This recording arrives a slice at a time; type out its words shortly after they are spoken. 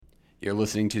You're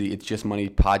listening to the It's Just Money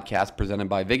podcast presented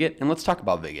by Viget, and let's talk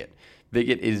about Viget.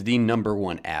 Viget is the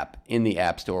 #1 app in the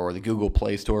App Store or the Google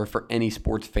Play Store for any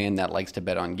sports fan that likes to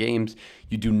bet on games.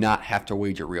 You do not have to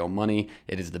wager real money.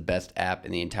 It is the best app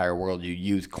in the entire world. You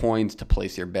use coins to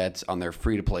place your bets on their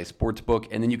free-to-play sportsbook,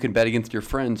 and then you can bet against your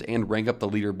friends and rank up the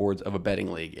leaderboards of a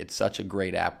betting league. It's such a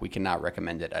great app. We cannot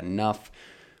recommend it enough.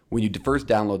 When you first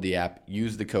download the app,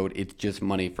 use the code It's Just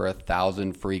Money for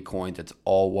 1,000 free coins. It's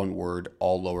all one word,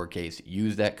 all lowercase.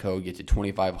 Use that code, get you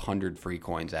 2,500 free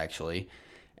coins actually.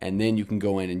 And then you can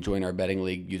go in and join our betting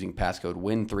league using passcode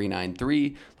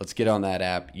WIN393. Let's get on that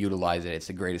app, utilize it. It's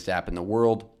the greatest app in the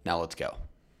world. Now let's go.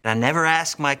 I never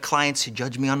ask my clients to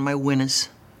judge me on my winners.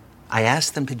 I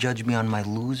ask them to judge me on my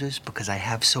losers because I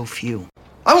have so few.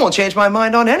 I won't change my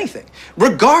mind on anything,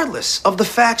 regardless of the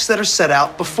facts that are set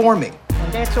out before me.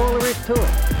 And that's all there is to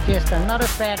it. Just another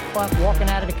fat fuck walking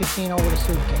out of the casino with a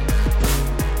suitcase.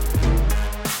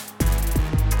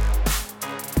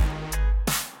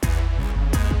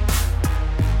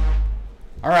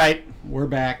 All right, we're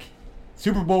back.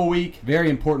 Super Bowl week, very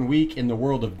important week in the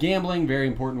world of gambling, very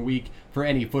important week for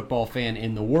any football fan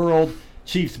in the world.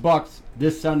 Chiefs-Bucks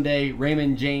this Sunday,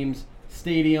 Raymond James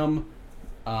Stadium,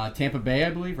 Tampa Bay,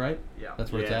 I believe, right? Yeah.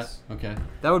 That's where it's at? Okay.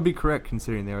 That would be correct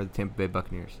considering they are the Tampa Bay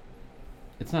Buccaneers.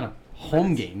 It's not a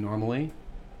home game normally.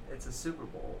 It's a Super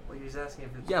Bowl. Like he's asking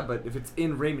if it's... Yeah, but if it's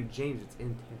in Raymond James, it's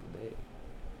in Tampa Bay.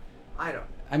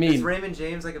 I mean... Is Raymond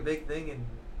James like a big thing in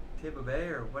Tampa Bay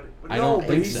or what? I don't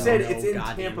think he so. said it's in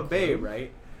Tampa Bay,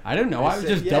 right? I don't know. I was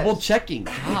just double checking.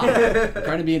 God,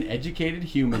 trying to be an educated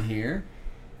human here.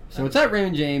 So it's at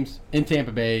Raymond James in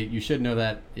Tampa Bay. You should know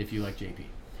that if you like JP.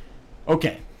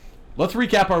 Okay, let's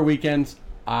recap our weekends.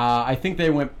 I think they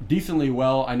went decently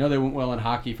well. I know they went well in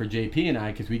hockey for JP and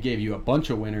I because we gave you a bunch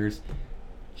of winners.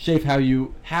 Shafe,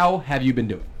 how have you been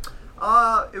doing?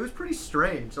 It was pretty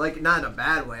strange. Like not in a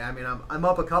bad way. I mean, I'm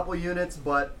up a couple units,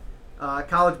 but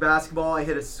college basketball, I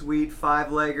hit a sweet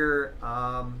 5-legger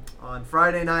on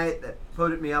Friday night that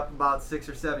put me up about 6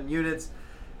 or 7 units.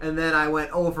 And then I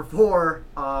went 0 for 4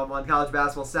 on college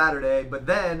basketball Saturday, but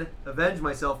then avenged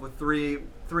myself with 3-0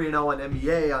 on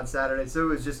NBA on Saturday. So it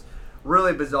was just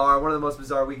really bizarre. One of the most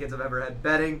bizarre weekends I've ever had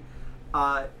betting.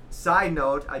 Side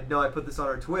note, I know I put this on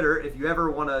our Twitter. If you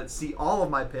ever want to see all of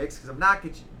my picks, because I'm not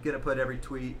going to put every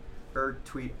tweet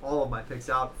all of my picks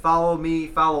out, follow me,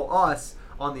 follow us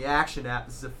on the Action app.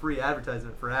 This is a free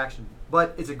advertisement for Action.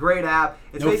 But it's a great app.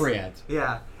 It's no free ads.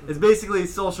 Yeah. It's basically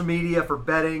social media for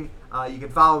betting. You can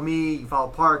follow me, you can follow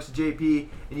Parks, JP,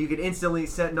 and you can instantly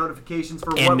set notifications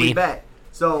for what we bet.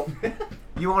 So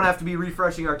you won't have to be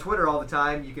refreshing our Twitter all the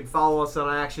time. You can follow us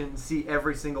on Action and see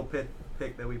every single pick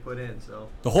that we put in. So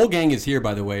the whole gang is here,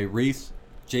 by the way. Reese,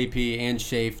 JP, and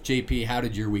Shafe. JP, how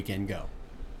did your weekend go?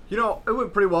 You know, it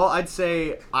went pretty well. I'd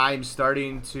say I'm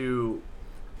starting to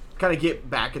kind of get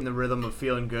back in the rhythm of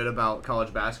feeling good about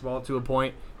college basketball to a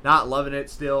point. Not loving it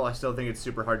still. I still think it's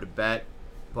super hard to bet.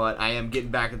 But I am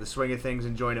getting back in the swing of things,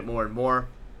 enjoying it more and more.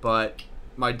 But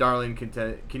my darling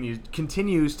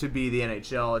continues to be the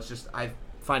NHL. It's just I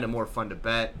find it more fun to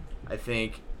bet. I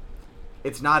think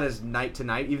it's not as night to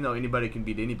night, even though anybody can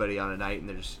beat anybody on a night, and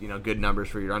there's good numbers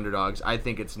for your underdogs. I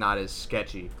think it's not as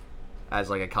sketchy as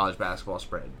like a college basketball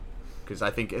spread, because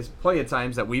I think it's plenty of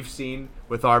times that we've seen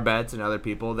with our bets and other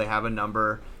people, they have a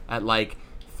number at like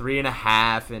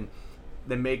 3.5 and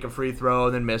then make a free throw,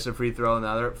 and then miss a free throw, and the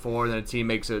other at 4, and then a team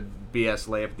makes a BS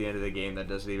layup at the end of the game that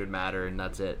doesn't even matter, and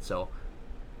that's it. So,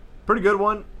 pretty good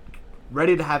one.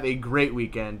 Ready to have a great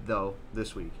weekend, though,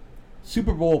 this week.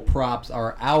 Super Bowl props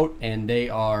are out, and they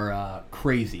are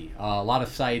crazy. A lot of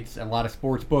sites and a lot of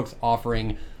sports books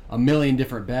offering a million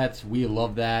different bets. We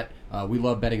love that. We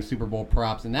love betting Super Bowl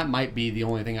props, and that might be the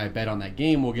only thing I bet on that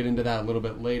game. We'll get into that a little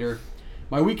bit later.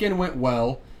 My weekend went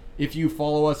well. If you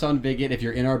follow us on Viget, if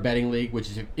you're in our betting league, which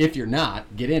is if you're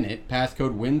not, get in it.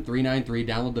 Passcode WIN393.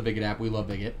 Download the Viget app. We love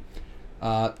Viget.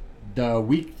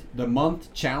 The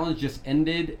month challenge just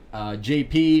ended.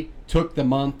 JP took the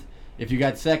month. If you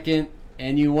got second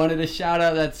and you wanted a shout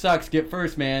out, that sucks. Get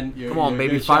first, man. Come on,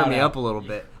 baby, fire me up a little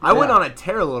bit. I went on a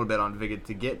tear a little bit on Viget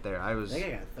to get there. I think I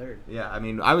got third. Yeah, I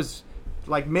mean, I was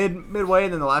like midway,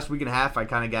 and then the last week and a half, I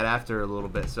kind of got after a little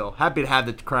bit. So happy to have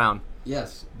the crown.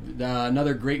 Yes,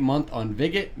 another great month on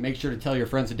Viget. Make sure to tell your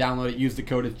friends to download it. Use the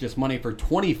code It's Just Money for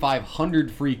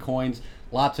 2,500 free coins.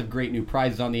 Lots of great new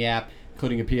prizes on the app,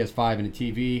 including a PS5 and a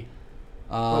TV.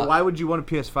 Well, why would you want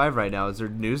a PS5 right now? Is there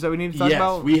news that we need to talk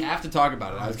about? Yes, we have to talk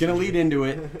about it. I was going to lead into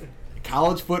it.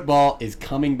 College football is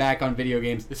coming back on video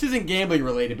games. This isn't gambling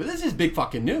related, but this is big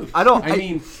fucking news.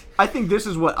 I think this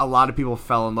is what a lot of people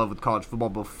fell in love with college football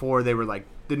before they were like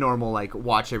the normal like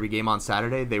watch every game on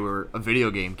Saturday. They were a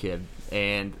video game kid,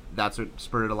 and that's what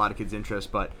spurred a lot of kids'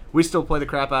 interest. But we still play the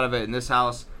crap out of it in this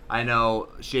house. I know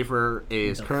Schaefer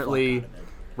is currently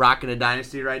rocking a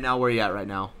Dynasty right now. Where are you at right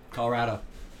now? Colorado.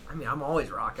 I mean, I'm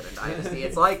always rocking a Dynasty.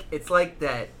 It's like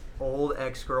that old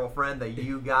ex-girlfriend that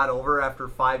you got over after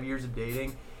 5 years of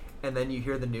dating, and then you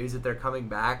hear the news that they're coming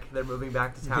back, they're moving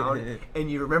back to town,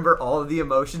 and you remember all of the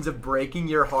emotions of breaking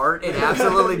your heart and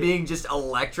absolutely being just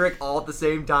electric all at the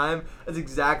same time. That's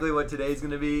exactly what today's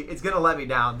going to be. It's going to let me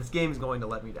down. This game's going to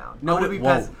let me down. No,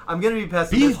 I'm going to be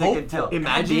pessimistic until...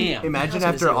 Imagine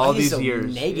after all these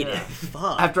years. Negative.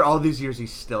 Fuck. After all these years,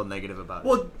 he's still negative about it.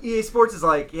 Well, EA Sports is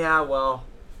like, yeah, well,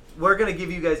 we're going to give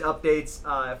you guys updates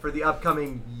for the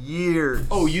upcoming years.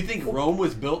 Oh, you think Rome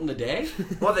was built in a day?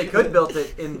 Well, they could build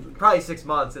it in probably 6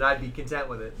 months, and I'd be content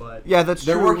with it. But yeah, that's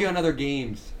They're true. working on other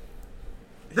games.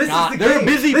 this God, is the they're game.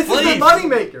 a busy This place. is the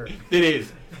moneymaker. It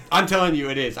is. I'm telling you,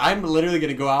 it is. I'm literally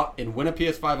going to go out and win a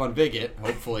PS5 on Viget,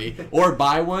 hopefully, or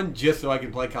buy one just so I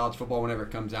can play college football whenever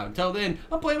it comes out. Until then,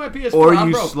 I'm playing my PS4. Or I'm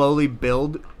you broke. slowly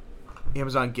build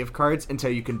Amazon gift cards until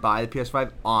you can buy the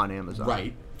PS5 on Amazon.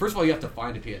 Right. First of all, you have to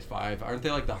find a PS5. Aren't they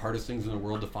like the hardest things in the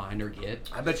world to find or get?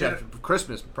 I bet you after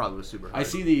Christmas probably was super hard. I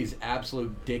see these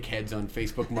absolute dickheads on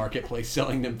Facebook Marketplace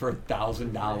selling them for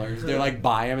 $1,000. They're like,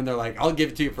 buy them, and they're like, I'll give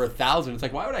it to you for $1,000. It's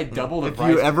like, why would I double the If price?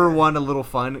 you ever want a little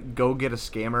fun, go get a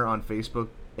scammer on Facebook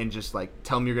and just like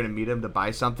tell them you're going to meet him to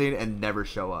buy something and never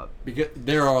show up. Because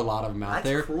there are a lot of them out That's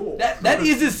there. cruel. That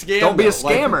is a scam. Don't be a though.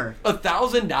 Like, scammer.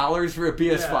 $1,000 for a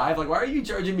PS5. Like, why are you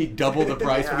charging me double the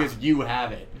price Yeah. because you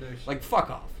have it? Like, fuck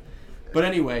off. But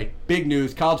anyway, big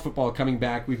news. College football coming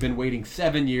back. We've been waiting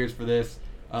 7 years for this.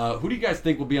 Who do you guys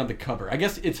think will be on the cover? I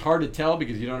guess it's hard to tell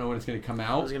because you don't know when it's going to come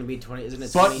out. It's going to be 20. Isn't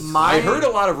it? But 20? I heard a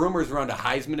lot of rumors around a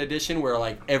Heisman edition where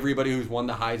like everybody who's won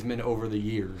the Heisman over the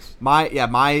years.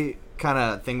 My kind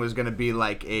of thing was going to be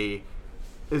like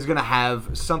is going to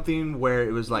have something where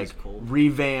it was like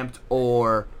revamped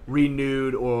or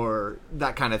renewed or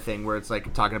that kind of thing where it's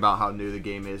like talking about how new the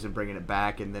game is and bringing it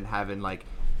back and then having like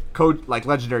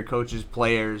legendary coaches,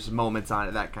 players, moments on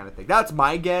it, that kind of thing. That's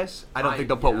my guess. I don't think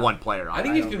they'll put one player on I it.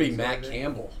 think it's going to be Matt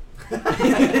Campbell.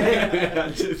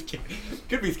 Just kidding.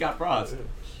 Could be Scott Frost.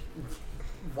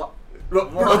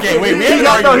 Okay, wait. We have an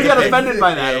No, he argument. got offended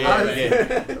by that.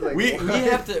 Yeah.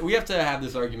 We have to have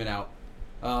this argument out.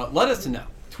 Let us know.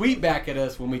 Tweet back at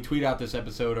us when we tweet out this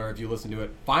episode, or if you listen to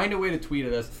it. Find a way to tweet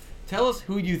at us. Tell us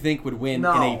who you think would win in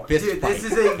a fist dude, fight. this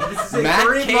is a Matt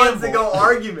 3 months Campbell. ago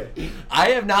argument.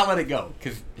 I have not let it go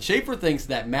because Schaefer thinks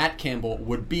that Matt Campbell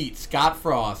would beat Scott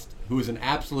Frost, who is an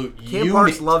absolute Cam unit.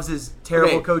 Parks loves his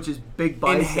terrible Okay. coach's big In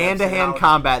biceps. hand-to-hand and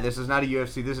combat, this is not a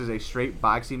UFC. This is a straight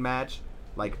boxing match,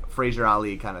 like Frazier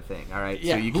Ali kind of thing. All right,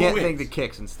 Yeah, so you who can't wins? think the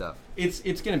kicks and stuff. It's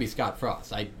going to be Scott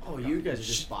Frost. Oh, you guys are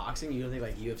just boxing? You don't think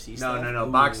like UFC stuff? No,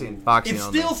 Ooh. boxing It's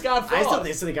only. still Scott I Frost. still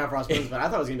think Scott Frost wins, but I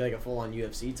thought it was going to be like a full-on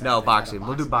UFC type No, thing, boxing. not a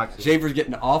We'll do boxing. Schaefer's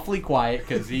getting awfully quiet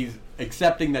because he's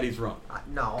accepting that he's wrong.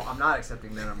 No, I'm not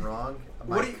accepting that I'm wrong.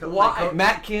 Why?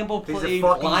 Matt Campbell He's a played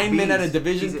fucking lineman at a beast.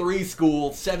 Division He's a- III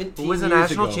school 17 Who was a years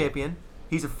national ago. champion.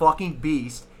 He's a fucking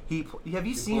beast. Have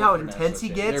you seen how intense he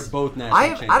gets? They're both national I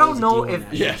champions. don't know He's a if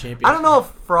D1 Yeah. national champion. I don't know if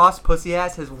Frost pussy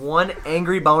ass has one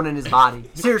angry bone in his body.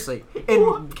 Seriously,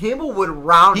 and Campbell would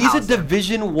roundhouse He's a him.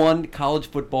 Division I college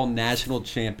football national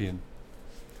champion.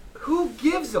 Who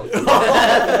gives a fuck?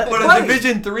 But a Right.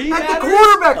 Division III At the matters?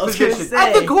 quarterback I was gonna position.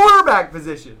 At the say. quarterback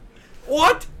position.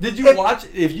 What? Did you If- watch?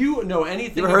 If you know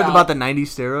anything You ever heard about the 90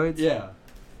 steroids? Yeah.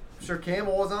 Sure,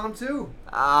 Campbell was on him too.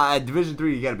 At Division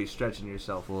III, you got to be stretching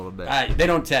yourself a little bit. They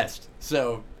don't test.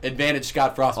 So, advantage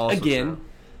Scott Frost. Also Again,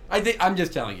 true. I'm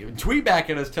just telling you. Tweet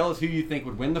back at us. Tell us who you think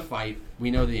would win the fight.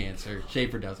 We know the answer.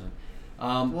 Schaefer doesn't.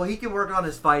 Well, he can work on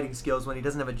his fighting skills when he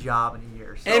doesn't have a job in a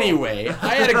year. So. Anyway, I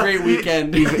had a great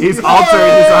weekend. He's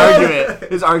altering his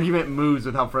argument. His argument moves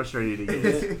with how frustrated he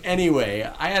is. Anyway,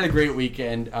 I had a great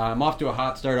weekend. I'm off to a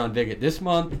hot start on Viget this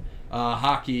month.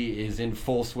 Hockey is in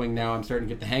full swing now. I'm starting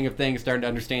to get the hang of things, starting to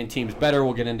understand teams better.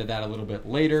 We'll get into that a little bit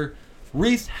later.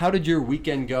 Reese, how did your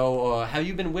weekend go? Have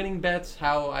you been winning bets?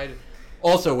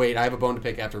 Also, wait, I have a bone to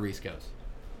pick after Reese goes.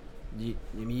 You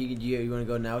want to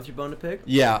go now with your bone to pick?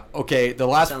 Yeah, okay. The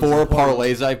last Sounds 4 important.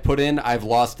 parlays I've put in, I've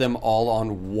lost them all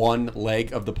on one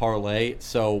leg of the parlay.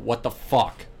 So what the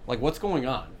fuck? Like, what's going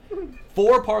on?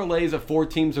 4 parlays of 4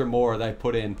 teams or more that I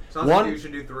put in. Sounds like you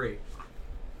should do 3.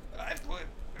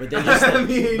 But then,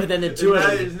 just but then the 2 of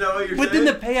them. Isn't that what you're But then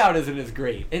saying? the payout isn't as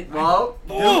great. Well,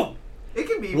 Oh! it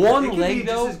can be One it can leg, be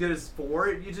though? just as good as 4.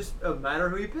 You just matter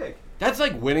who you pick. That's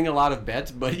like winning a lot of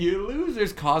bets, but your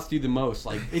losers cost you the most.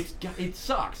 Like it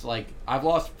sucks. Like I've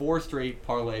lost 4 straight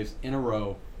parlays in a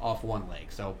row off one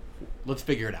leg. So let's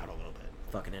figure it out a little bit.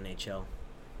 Fucking NHL.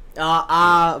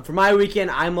 For my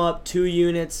weekend, I'm up 2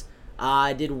 units.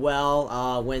 I did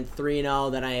well. Went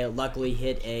 3-0. Then I luckily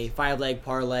hit a 5-leg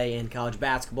parlay in college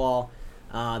basketball.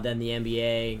 Then the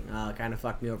NBA kind of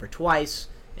fucked me over twice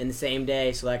in the same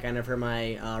day, so that kind of hurt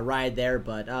my ride there.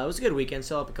 But it was a good weekend.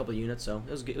 Still up a couple units, so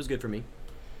it was good for me.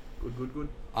 Good.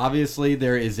 Obviously,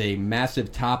 there is a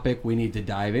massive topic we need to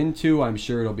dive into. I'm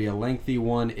sure it'll be a lengthy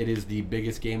one. It is the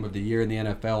biggest game of the year in the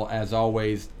NFL, as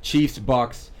always. Chiefs,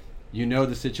 Bucks. You know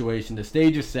the situation. The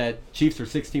stage is set. Chiefs are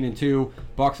 16-2.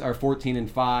 Bucks are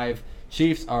 14-5.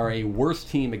 Chiefs are a worse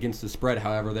team against the spread.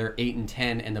 However, they're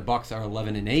 8-10, and the Bucks are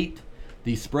 11-8.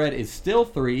 The spread is still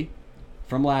 3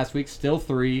 from last week. Still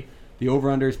 3. The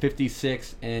over/under is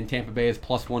 56, and Tampa Bay is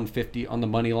plus 150 on the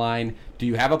money line. Do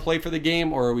you have a play for the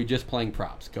game, or are we just playing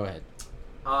props? Go ahead.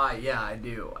 Yeah, I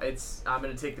do. I'm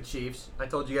going to take the Chiefs. I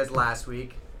told you guys last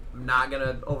week. I'm not going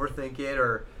to overthink it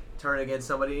or turn it against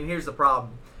somebody. And here's the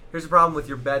problem. Here's the problem with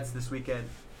your bets this weekend.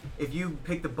 If you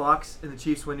pick the Bucks and the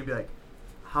Chiefs win, you'd be like,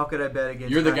 how could I bet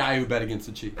against You're the guy who bet against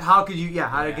the Chiefs. How could you,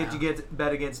 how did you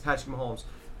bet against Patrick Mahomes?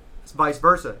 It's vice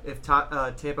versa. If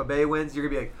Tampa Bay wins, you're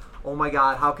going to be like, oh my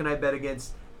God, how can I bet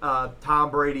against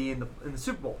Tom Brady in the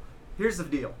Super Bowl? Here's the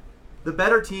deal. The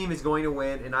better team is going to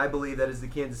win, and I believe that is the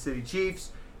Kansas City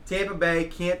Chiefs. Tampa Bay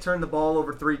can't turn the ball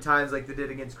over 3 times like they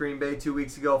did against Green Bay 2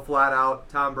 weeks ago, flat out.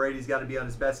 Tom Brady's got to be on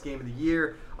his best game of the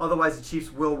year. Otherwise, the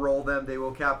Chiefs will roll them. They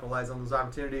will capitalize on those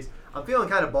opportunities. I'm feeling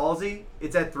kind of ballsy.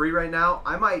 It's at 3 right now.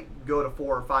 I might go to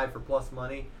 4 or 5 for plus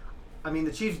money. I mean,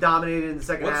 the Chiefs dominated in the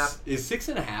second half. Is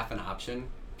 6.5 an option?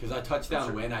 Because a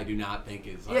touchdown win, I do not think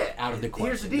is out of the question.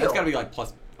 Here's the deal. That's got to be like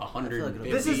plus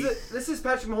 150. This is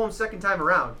Patrick Mahomes' second time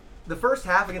around. The first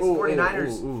half against the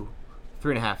 49ers.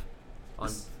 3.5.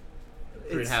 It's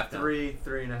 3.5 now.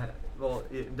 3.5. Well,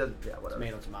 it doesn't. Yeah,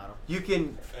 whatever. Tomato. You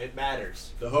can. It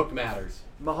matters. The hook matters.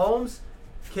 Mahomes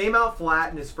came out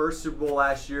flat in his first Super Bowl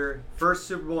last year. First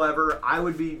Super Bowl ever. I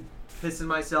would be pissing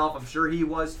myself. I'm sure he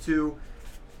was too.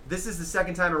 This is the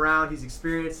second time around. He's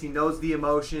experienced. He knows the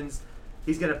emotions.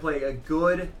 He's going to play a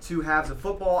good 2 halves of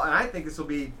football, and I think this will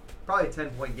be probably a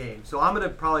 10-point game. So I'm going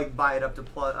to probably buy it up to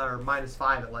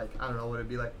 -5 at I don't know, what it'd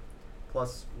be like,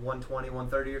 plus 120,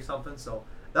 130 or something. So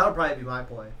that'll probably be my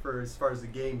play for as far as the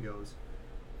game goes.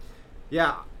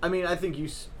 Yeah, I mean, I think you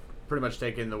pretty much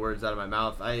taken the words out of my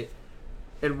mouth.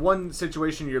 In one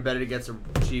situation, you're betting against a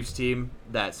Chiefs team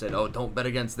that said, oh, don't bet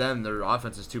against them. Their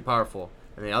offense is too powerful.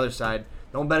 And the other side,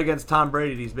 don't bet against Tom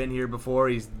Brady. He's been here before.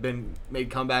 He's made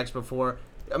comebacks before.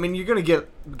 I mean, you're going to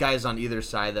get guys on either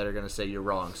side that are going to say you're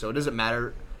wrong. So it doesn't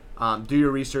matter. Do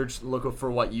your research. Look for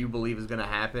what you believe is going to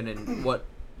happen and what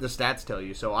the stats tell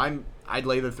you. So I'd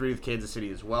lay the 3 with Kansas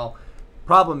City as well.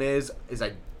 Problem is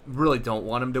I really don't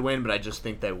want them to win, but I just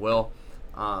think they will.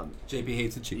 JP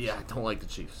hates the Chiefs. Yeah, I don't like the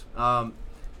Chiefs.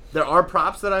 There are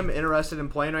props that I'm interested in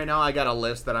playing right now. I got a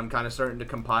list that I'm kind of starting to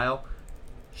compile.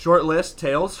 Short list,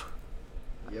 tails.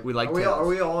 Yep. We like are tails. Are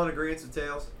we all in agreement with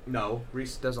tails? No,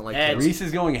 Reese doesn't like Heads. tails. Reese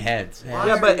is going heads.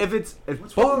 Yeah, but if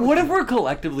But what if we're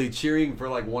collectively cheering for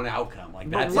one outcome?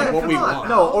 That's what- what we come on, want.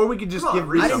 no, or we could just Come on, give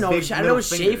Reese I didn't a know. big I didn't know middle what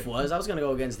finger. Shafe was. I was gonna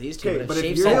go against these two. Okay, but but if if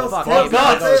Shafe's you're- saying fuck Fuck it, us,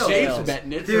 I'll go Shafe's tails.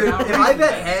 betting it. Dude, if I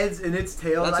bet heads and it's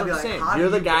tails, That's I'd what be I'm like, saying. how do You're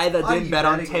the you- guy that how do didn't you bet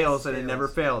on against tails and it tails? never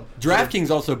failed. DraftKings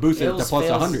also boosted it to Tails plus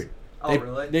fails. 100. Oh,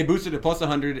 really? They boosted it plus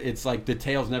 100. It's like the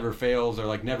tails never fails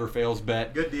or never fails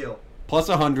bet. Good deal. Plus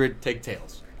 100, take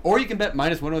tails. Or you can bet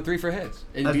minus 103 for heads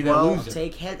and As be well. that I'll loser.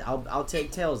 take head. I'll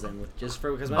take tails then, just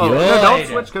for because my. Oh, Good. no, don't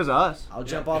switch because of us. I'll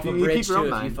jump off a You keep bridge your too own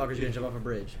if mind. you fuckers gonna jump off a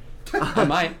bridge. I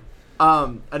might.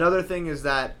 Another thing is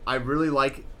that I really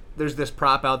like. There's this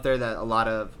prop out there that a lot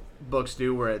of books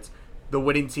do, where it's the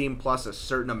winning team plus a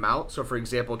certain amount. So, for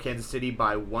example, Kansas City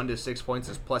by 1 to 6 points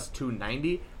is plus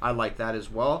 290. I like that as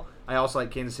well. I also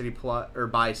like Kansas City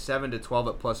by 7 to 12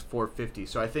 at plus 450.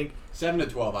 So I think 7 to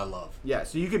 12, I love. yeah.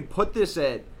 So you can put this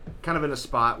at kind of in a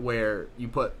spot where you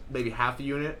put maybe half a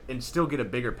unit and still get a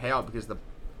bigger payout because the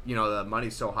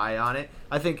money's so high on it.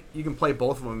 I think you can play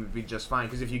both of them and be just fine.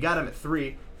 Because if you got them at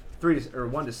 3 or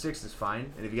 1 to 6 is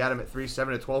fine, and if you got them at 3,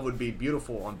 7 to 12 would be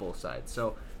beautiful on both sides.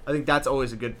 So I think that's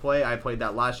always a good play. I played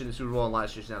that last year in the Super Bowl and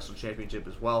last year's National Championship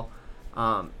as well.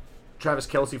 Travis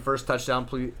Kelce first touchdown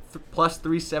plus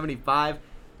 375.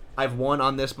 I've won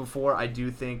on this before. I do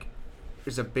think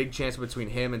there's a big chance between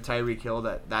him and Tyreek Hill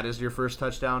that is your first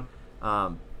touchdown.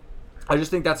 I just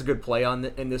think that's a good play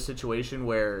in this situation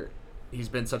where he's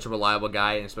been such a reliable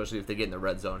guy, and especially if they get in the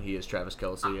red zone, he is Travis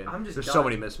Kelce. And I'm just there's done. so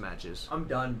many mismatches. I'm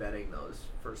done betting those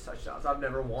first touchdowns. I've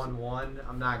never won one.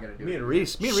 I'm not gonna do it. Me and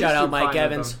Reese Shout out do Mike fine with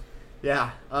Evans. them.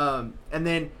 Yeah. And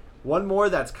then one more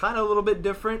that's kind of a little bit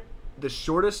different. the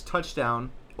shortest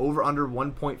touchdown over under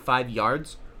 1.5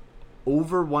 yards.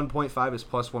 Over 1.5 is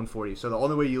plus 140. So the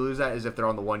only way you lose that is if they're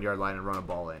on the 1 yard line and run a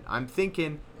ball in. I'm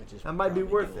thinking that might be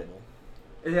worth it.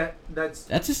 Yeah, that's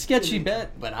a sketchy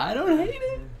bet, but I don't hate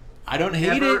it. I don't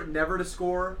hate it. Never to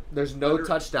score. There's no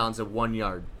touchdowns at 1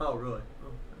 yard. Oh, really? Oh,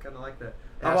 I kind of like that.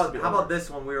 It How has to be about over. this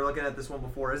one? We were looking at this one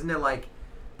before. Isn't it like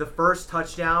the first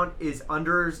touchdown is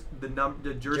under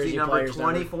the jersey number player's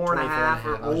number 24 and a half or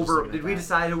 24 and a half. I was just over? looking at Did we that.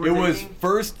 decide who It we're was taking?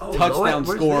 first Oh, touchdown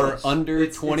where's score this? under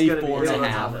It's gonna be 24 and a it's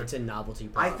half. It's a novelty.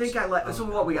 I props. think I let. So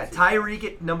what we got? Tyreek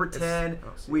at number 10.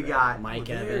 We got Mike Ke-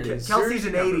 Evans. Kelsey's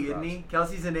an Jersey 80, number isn't he? props.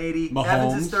 Kelsey's an 80. Mahomes.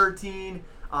 Evans is 13.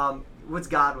 What's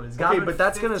Godwin? Is Okay, Godwin but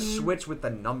that's 15? gonna switch with the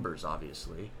numbers,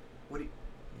 obviously. What do you,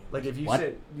 Like if you What?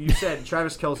 said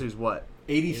Travis Kelce's what?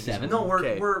 87. no, we're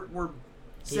Okay. we're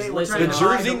He's saying we're listed trying The to on-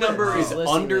 find jersey the number list. is He's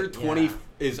listing under it, 20 yeah.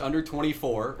 is under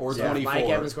 24 or Yeah, 24. Mike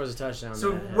Evans scores a touchdown.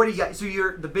 So then what do you got? So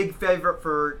you're the big favorite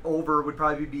for over would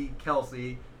probably be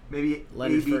Kelsey, maybe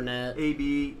Leonard AB, Fournette.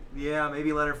 AB, yeah,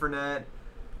 maybe Leonard Fournette.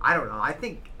 I don't know. I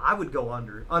think I would go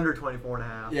under 24 and a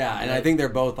half. Yeah, and I think they're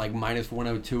both like minus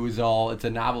 102 is all. It's a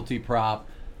novelty prop.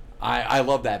 I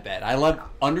love that bet. I love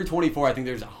under 24. I think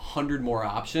there's 100 more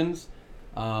options.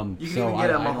 You can so even get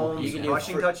a I don't Mahomes hate You can that. do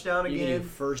rushing fir- touchdown You can again. do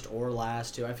first or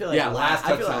last too. I feel like Yeah, last I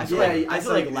feel like, touchdown I feel score. like, Yeah, I I feel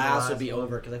thought like you could do last last would be one.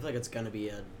 over because I feel like it's gonna be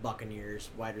a Buccaneers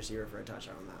wide receiver for a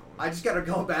touchdown on that one. I just got to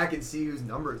go back and see whose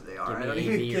numbers they are. Give I me don't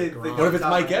AB even or think Gronk. What if it's off the top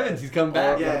Mike of my head. Evans? He's coming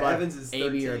back. Yeah, What about Evans is 13.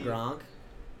 AB or Gronk.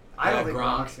 I don't Yeah, think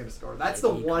Gronk. Gronk's going to score. That's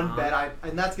the Maybe one Gronk. bet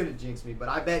and that's going to jinx me, but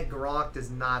I bet Gronk does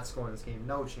not score in this game.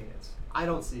 No chance. I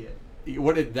don't see it.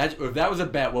 What if that was a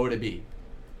bet? What would it be?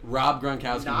 Rob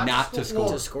Gronkowski not to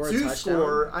score. To score a to touchdown?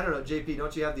 score, I don't know, JP,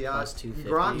 don't you have the odds? Plus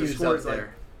 250. Gronk He was scores up like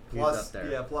there. He was plus, up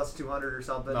there. yeah, plus 200 or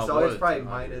something. No, so more it's than probably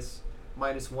 200.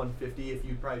 minus 150 if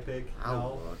you'd probably pick. I'll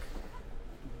No. look.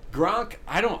 Gronk,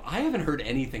 I haven't heard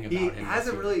anything about He him.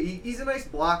 hasn't this year. really. He's a nice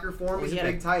blocker for him. Well, He's he a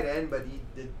had big a- tight end, but he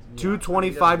did.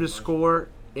 225 to he doesn't do score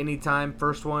anytime.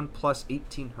 First one plus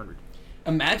 1800.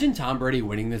 Imagine Tom Brady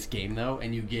winning this game though,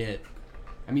 and you get.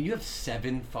 I mean, you have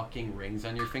 7 fucking rings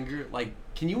on your finger. Like,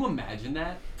 can you imagine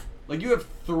that? Like, you have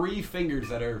 3 fingers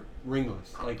that are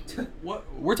ringless. Like, what?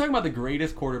 We're talking about the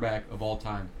greatest quarterback of all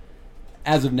time,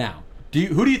 as of now.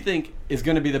 Who do you think is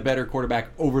going to be the better quarterback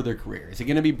over their career? Is it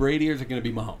going to be Brady or is it going to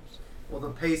be Mahomes? Well, the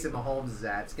pace that Mahomes is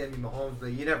at, it's going to be Mahomes, but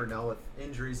you never know with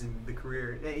injuries in the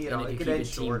career. You know, if it you could keep end a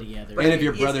team short. together. But And if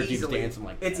your it's brother keeps easily- dancing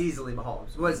like It's that. easily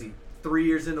Mahomes. What is he? 3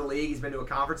 years in the league. He's been to a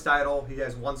conference title. He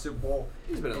has 1 Super Bowl.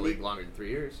 He's been in the And he- league longer than 3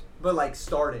 years. But like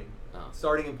starting Oh.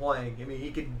 and playing. I mean,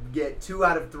 he could get 2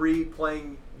 out of 3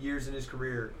 playing years in his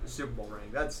career a Super Bowl ring.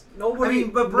 That's Nobody- I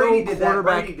mean, but Brady no did that.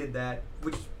 quarterback- Brady did that.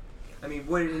 Which, I mean,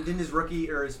 what didn't his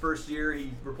rookie or his first year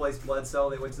he replaced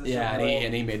Bledsoe? They went to the Yeah, Super and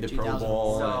Bowl. he made the Pro 2004.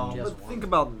 Bowl. So- and- Just But one. think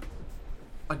about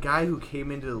a guy who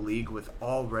came into the league with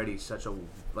already such a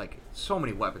so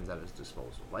many weapons at his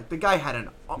disposal. Like the guy had an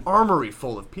armory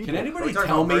full of people. Can Are anybody we talking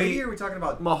tell about Brady me? or are we talking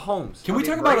about Mahomes? Can we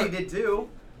talk Brady about did too.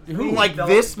 Who? Like Bill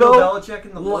this, Bill though? Belichick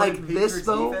and the Like Patriots this,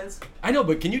 though? defense. I know,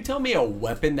 but can you tell me a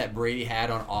weapon that Brady had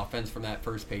on offense from that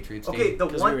first Patriots team? Okay, the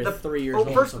 'Cause one we were the 3 years oh,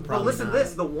 old, first, so but probably listen to not.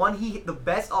 this: the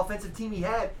best offensive team he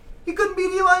had, he couldn't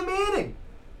beat Eli Manning.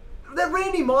 That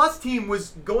Randy Moss team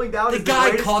was going down. The as guy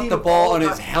greatest caught team the of ball all on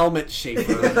his time. helmet shaper.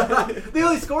 They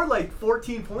only scored like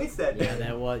 14 points that day. Yeah,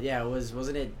 that was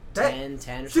wasn't it That- 10 or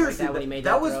something like Seriously, that when he made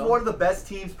that that was throw? one of the best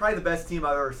teams, probably the best team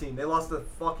I've ever seen. They lost to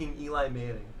fucking Eli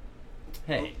Manning.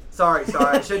 Hey, Sorry,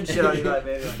 I shouldn't shit on Eli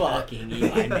Manning. like that. Fucking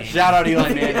Eli Manning. shout out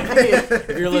Eli Manning. if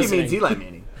you're He listening. means Eli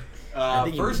Manning. I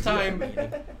think he First means Eli time,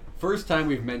 Manning. first time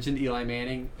we've mentioned Eli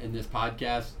Manning in this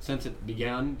podcast since it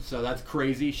began. So that's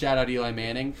crazy. Shout out Eli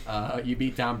Manning. You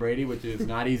beat Tom Brady, which is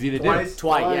not easy to Twice. do.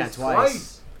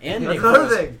 Twice. And That's Nick another Foles.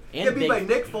 thing. And Get beat Big- by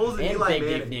Nick Foles and Eli Big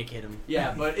Manning. Dick Nick hit him.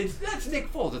 Yeah, but that's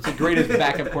Nick Foles. It's the greatest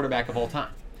backup quarterback of all time.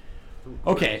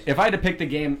 Okay, if I had to pick the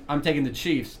game, I'm taking the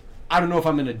Chiefs. I don't know if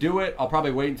I'm going to do it. I'll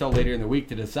probably wait until later in the week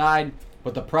to decide.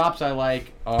 But the props I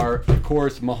like are, of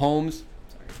course, Mahomes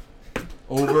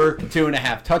over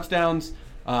 2.5 touchdowns.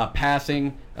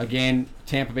 Passing, again,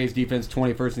 Tampa Bay's defense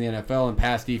 21st in the NFL, and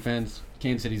pass defense,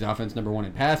 Kansas City's offense number 1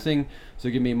 in passing. So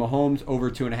give me Mahomes over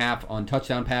 2.5 on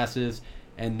touchdown passes.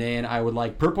 And then I would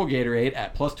like Purple Gatorade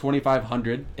at plus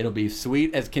 2,500. It'll be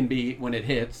sweet as can be when it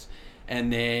hits.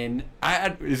 And then,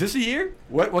 is this a year?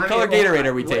 What I color mean, Gatorade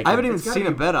are we taking? I haven't even It's gotta seen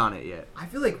a be- bet on it yet. I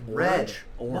feel like red.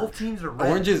 Orange. Both teams are red.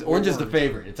 Orange is the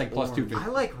favorite. It's like plus Orange. 250.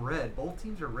 I like red. Both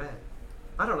teams are red.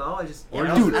 I don't know. I just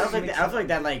Yeah, Dude. I don't think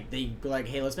that like they go like,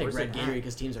 hey, let's make Where's red it Gatorade at?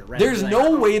 because teams are red. There's Like,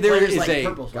 no way there players is like a-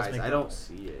 purple, so let's Guys, make I purple. don't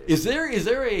see it. Is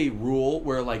there a rule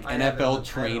where like I have it on NFL FanDuel.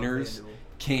 trainers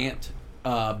can't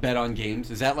bet on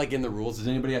games? Is that like in the rules? Does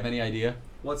anybody have any idea?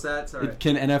 What's that? Sorry.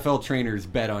 Can NFL trainers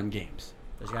bet on games?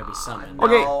 There's got to be something.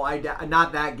 No,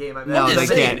 not that game. I No, they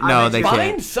can't. No, they Find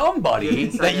can't. somebody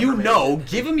that you know,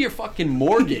 give him your fucking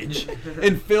mortgage,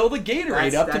 and fill the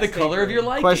Gatorade up to the That's color of your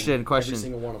liking. Question.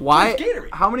 single one of them. Why? It's Gatorade.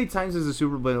 How many times has the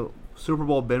Super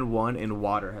Bowl been won and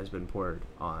water has been poured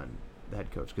on the head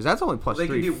coach? Because that's only plus They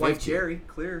can do white 350. cherry,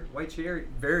 clear white cherry,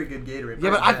 very good Gatorade. Yeah,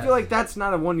 but I feel like that's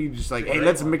not a one you just like. It's Hey, a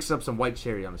let's great one. mix up some white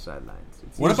cherry on the sidelines.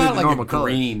 It's What usually about the like a normal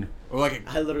colors. green or like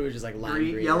I literally was just like lime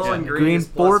green. yellow and green, Green is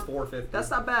plus 4 450. That's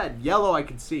not bad. Yellow I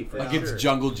can see. For like sure. it's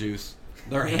jungle juice?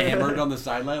 They're hammered on the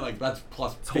sideline. Like that's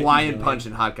plus. It's 50 Hawaiian million. punch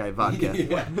and hot guy vodka.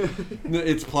 Yeah. No,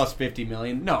 it's plus 50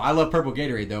 million. No, I love purple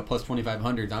Gatorade though. Plus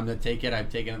 2,500. I'm gonna take it. I've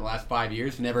taken it the last 5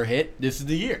 years. Never hit. This is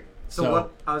the year. So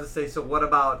what I was to say. So what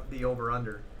about the over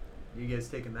under? You guys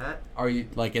taking that? Are you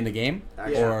like in the game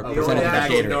Yeah. or The percentage of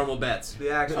actual Gatorade? normal bets.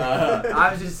 The actual.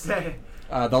 I was just saying.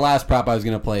 The last prop I was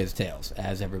going to play is tails,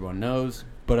 as everyone knows.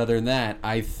 But other than that,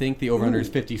 I think the over-under is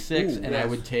 56, and I yes.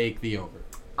 would take the over.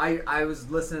 I was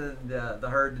listening to the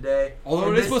herd today. Although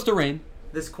and it is supposed to rain.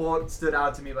 This quote stood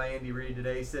out to me by Andy Reid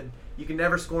today. He said, "You can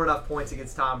never score enough points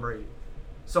against Tom Brady."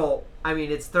 So, I mean,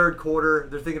 it's third quarter.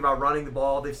 They're thinking about running the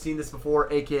ball. They've seen this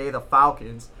before, a.k.a. the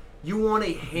Falcons. You want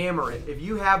to hammer it. If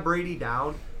you have Brady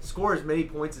down, score as many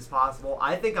points as possible.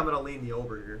 I think I'm going to lean the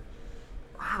over here.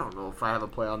 I don't know if I have a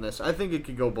play on this. I think it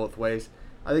could go both ways.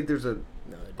 I think there's a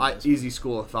No, it does. easy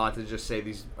school of thought to just say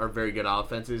these are very good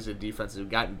offenses and defenses have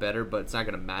gotten better, but it's not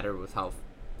going to matter with how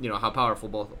powerful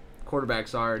both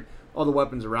quarterbacks are and all the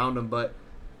weapons around them. But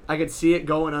I could see it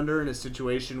going under in a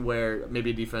situation where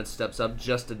maybe a defense steps up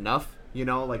just enough,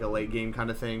 like a late game kind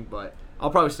of thing. But I'll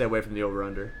probably stay away from the over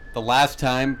under. The last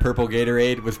time purple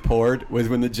Gatorade was poured was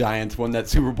when the Giants won that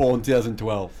Super Bowl in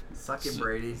 2012. Suck it,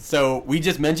 Brady. So we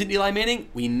just mentioned Eli Manning.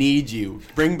 We need you.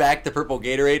 Bring back the purple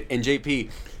Gatorade. And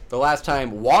JP, the last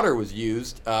time water was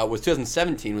used was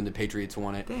 2017 when the Patriots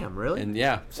won it. Damn, really? And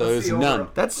yeah, so What's it was the over? none.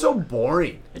 That's so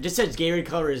boring. It just says Gatorade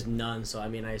color is none, so I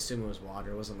mean, I assume it was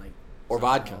water. It wasn't like Or something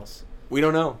vodka. else. We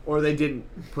don't know. Or they didn't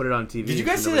put it on TV. Did you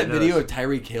guys so see that nobody video knows. of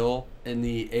Tyreek Hill in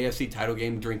the AFC title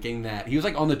game drinking that? He was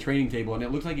like on the training table and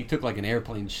it looked like he took like an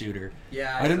airplane shooter.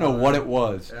 Yeah, I don't know what it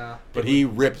was, Yeah. but he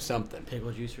ripped something.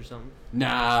 Pickle juice or something.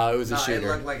 Nah, it was a No, it shooter.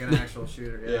 looked like an actual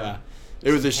shooter. Yeah.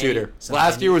 It was a shooter. some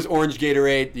Last paint. year was orange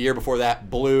Gatorade. The year before that,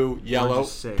 blue, yellow,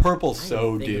 is sick. purple. I didn't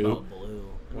So think due. about blue. I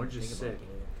didn't Orange is think about sick.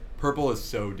 blue. Purple is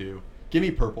so due. Give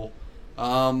me purple.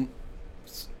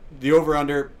 The over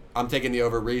under. I'm taking the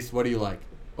over. Reese, what do you like?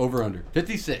 Over under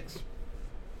 56.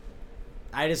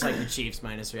 I just like the Chiefs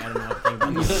 -3. I don't know what to think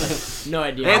about this. No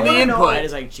idea. And the I input. I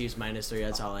just like Chiefs -3.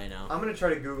 That's all I know. I'm going to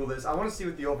try to Google this. I want to see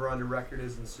what the over-under record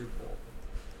is in the Super Bowl.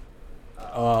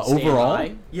 Stand Overall,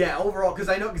 by. Yeah, overall, because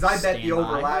I bet the Stand over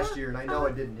by. last year, and I know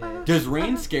it didn't hit. does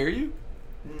rain scare you?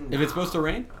 If it's supposed to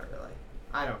rain? Not really.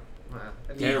 I don't. I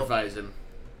mean, Terrifies him.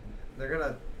 they're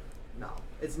gonna. No,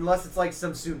 it's unless it's like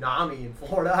some tsunami in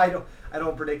Florida. I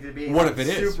don't predict it to be. What if it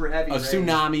is super heavy a rain.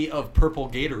 tsunami of purple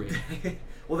Gatorade?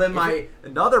 Well, then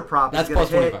another prop That's is going plus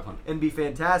to hit 2,500. and be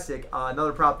fantastic.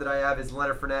 Another prop that I have is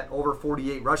Leonard Fournette over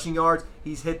 48 rushing yards.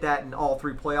 He's hit that in all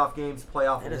 3 playoff games.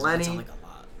 Playoff That with does not Lenny. sound like a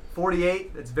lot.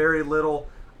 48, that's very little.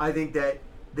 I think that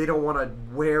they don't want to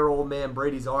wear old man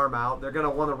Brady's arm out. They're going to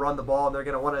want to run the ball, and they're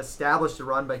going to want to establish the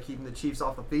run by keeping the Chiefs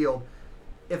off the field.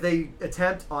 If they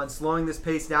attempt on slowing this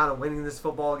pace down and winning this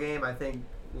football game, I think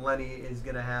Lenny is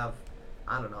going to have,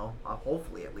 I don't know,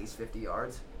 hopefully at least 50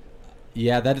 yards.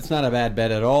 Yeah, that is not a bad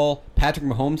bet at all. Patrick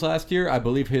Mahomes last year, I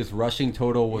believe his rushing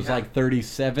total was Yeah. like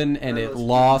 37, and One it of those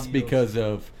lost kneels. because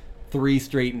of 3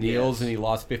 straight kneels, Yes. and he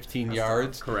lost 15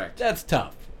 yards. Correct. That's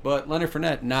tough. But Leonard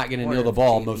Fournette not going to Wonder kneel the if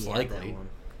ball, JP most had that likely. one.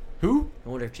 Who? I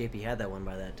wonder if JP had that one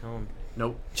by that tone.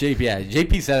 Nope. JP. Yeah,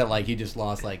 JP said it like he just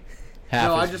lost like half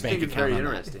No, I his just bank think it's account very on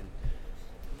that. interesting.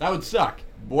 That would suck.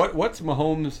 What's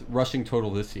Mahomes' rushing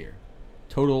total this year?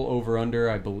 Total over under,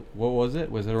 I believe. What was it?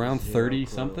 Was it around 30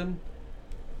 clue. something?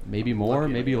 Maybe more,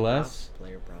 Lucky maybe to get less.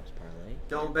 Player props parlay.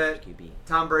 Don't bet QB.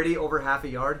 Tom Brady over half a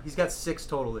yard. He's got 6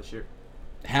 total this year.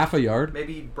 Half a yard.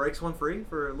 Maybe he breaks one free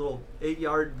for a little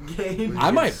 8-yard gain.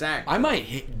 I might sacked.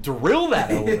 drill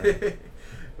that over.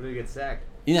 What did he get sacked?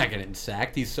 He's not getting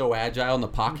sacked. He's so agile in the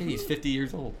pocket. He's 50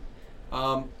 years old.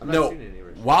 not No, seen any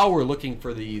recently. while we're looking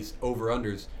for these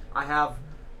over-unders, I have,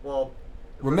 well,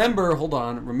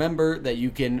 remember that you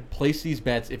can place these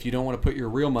bets if you don't want to put your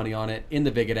real money on it in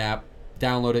the Viget app.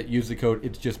 Download it, use the code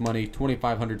It's Just Money,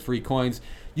 2,500 free coins.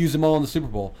 Use them all in the Super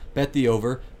Bowl. Bet the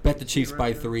over, bet the Chiefs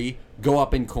by 3, go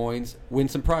up in coins, win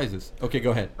some prizes. Okay,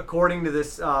 go ahead. according to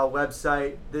this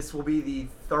website, this will be the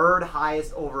 3rd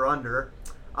highest over-under.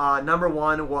 Number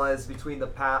 1 was between the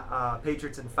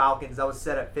Patriots and Falcons. That was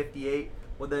set at 58.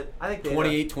 I think they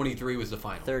 28-23 was the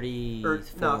final. 30. no,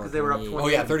 because they were up 20. Oh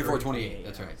yeah, 34-28.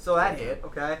 That's right. So that hit.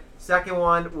 Okay. Second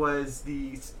one was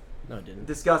the No, it didn't.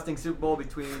 disgusting Super Bowl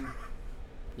between.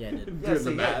 Yeah, it did. Yeah,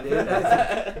 see, yeah,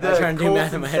 the I'm trying to do Colts math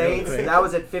in and my head real Saints. quick. That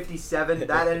was at 57.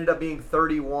 That ended up being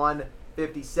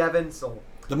 31-57. So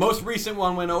The most recent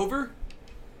one went over.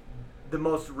 the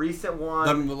most recent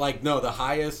one. The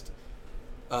highest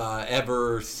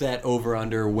ever set over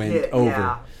under went hit, over.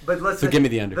 Yeah, but listen. So give me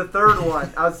the under. The third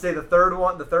one, I would say the third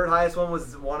highest one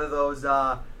was one of those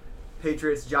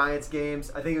Patriots Giants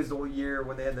games. I think it was the year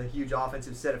when they had the huge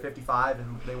offensive set at 55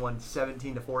 and they won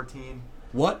 17-14.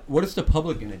 What is the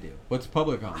public gonna do? What's the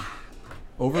public on?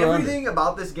 Over or under? Everything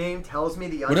about this game tells me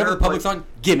the under. Whatever the public's but on,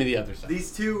 give me the other side.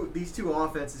 These two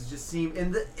offenses just seem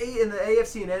in the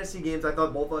AFC and NFC games. I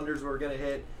thought both unders were gonna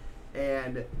hit,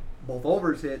 and both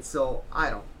overs hit. So I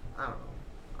don't know.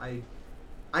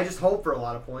 I just hope for a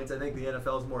lot of points. I think the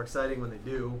NFL is more exciting when they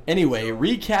do. Anyway, So-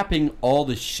 recapping all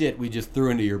the shit we just threw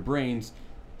into your brains,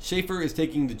 Schaefer is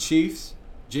taking the Chiefs.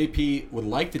 JP would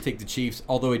like to take the Chiefs,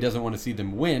 although he doesn't want to see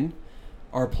them win.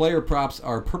 Our player props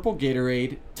are Purple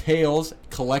Gatorade, Tails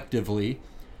collectively,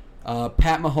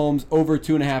 Pat Mahomes over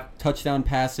 2.5 touchdown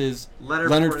passes,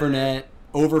 Leonard Fournette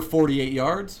over 48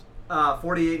 yards.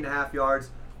 48.5 yards.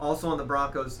 Also on the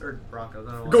Broncos. I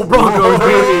don't know. Go Broncos,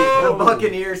 baby! The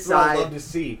Buccaneers That's what I side. love to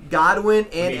see. Godwin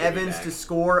and Me to be Evans back. to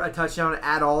score a touchdown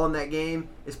at all in that game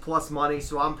is plus money.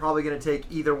 So I'm probably going to take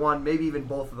either one, maybe even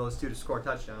both of those two to score a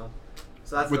touchdown.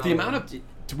 So that's With the another amount one.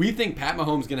 of, we think Pat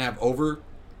Mahomes is going to have over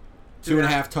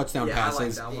 2.5 touchdown Yeah, I like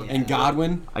passes, that one. and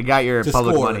Godwin I got your to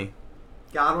public score. money.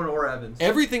 Godwin or Evans.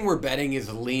 Everything we're betting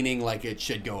is leaning like it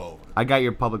should go over. I got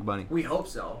your public money. We hope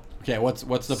so. Okay, what's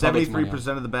the public's money on?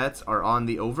 73% of the bets are on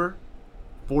the over.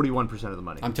 41% of the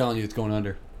money. I'm telling you, it's going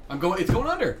under. It's going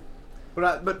under.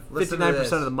 But Listen to 59%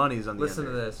 this. of the money is on the Listen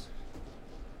to under. this.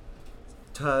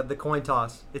 The coin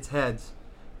toss. It's heads.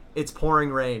 It's pouring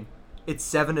rain. It's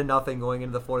 7-0 going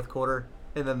into the fourth quarter,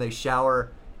 and then they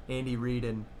shower Andy Reid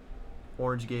in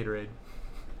orange Gatorade.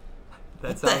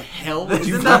 That's What the hell would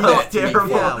you Isn't do that that to me? terrible?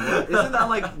 Yeah, well, isn't that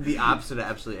like the opposite of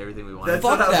absolutely everything we want? That's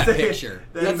Fuck what I'm that saying. picture.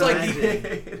 That's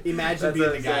like Imagine That's being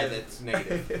what the I'm guy saying. that's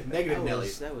negative Nelly.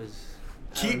 That was.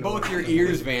 Keep both your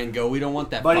ears, Van Gogh. We don't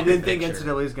want that. But he fucking didn't think picture.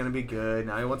 NCAA was going to be good.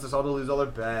 Now he wants us all to lose all our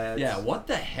bets. Yeah, what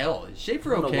the hell? Is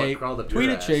Schaefer I don't know okay? what crawled up Tweet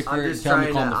your at ass. Schaefer I'm and just tell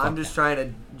him trying to to. calm the fuck I'm just down.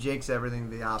 trying to jinx everything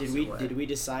the opposite way. Did we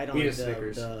decide on Eat a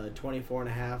Snickers. the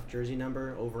 24.5 jersey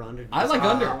number over under? I like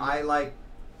under. I like.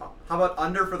 How about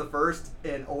under for the first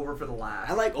and over for the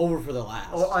last? I like over for the last.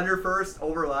 Oh, under first,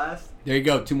 over last. There you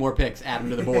go. 2 more picks. Add them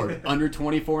to the board. Under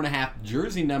 24.5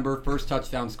 jersey number, first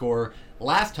touchdown score,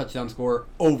 last touchdown score,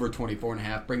 over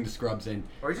 24.5. Bring the scrubs in.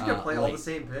 Or are you just gonna play all late. the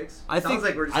same picks? I Sounds think-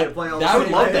 like we're just I- gonna play all that the would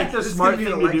same love picks. that. I think the This is smart gonna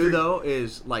be thing to do electric. though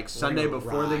is like Sunday gonna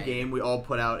before the ride. game, we all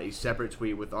put out a separate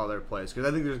tweet with all their plays because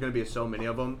I think there's going to be so many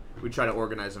of them. We try to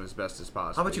organize them as best as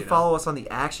possible. How about you know? follow us on the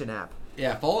Action app?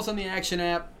 Yeah, follow us on the Action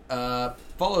app.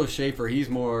 Follow Schaefer. He's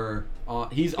more.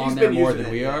 He's on He's there been more using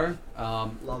than it, we yeah.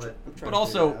 are. Love it. But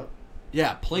also,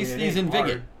 yeah, place I mean, it these ain't in Viget.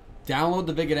 hard. Download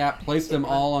the Viget app. Place them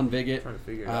all on Viget. Trying to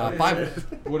figure it out.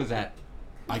 What is that?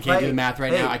 I can't do the math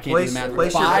right now. I can't do the math.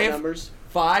 place your numbers.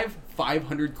 Five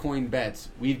 500 coin bets.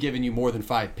 We've given you more than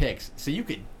 5 picks, so you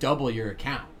could double your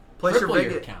account. Place your Triple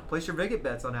your Viget. account. Place your Viget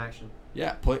bets on Action.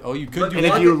 Yeah. You could But do And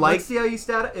if that. you let's like- see how you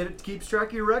stat it keeps track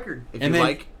of your record. If And you then-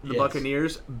 like the yes.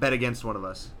 Buccaneers, bet against one of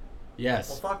us. Well,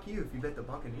 Yes. fuck you if you bet the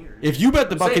Buccaneers. If you bet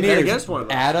the I'm saying bet Buccaneers, against one of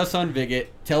us. add us on Viget.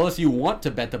 Tell us you want to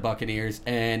bet the Buccaneers,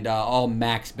 and I'll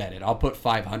max bet it. I'll put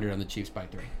 500 on the Chiefs by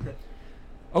 3.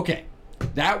 Okay,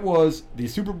 that was the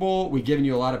Super Bowl. We've given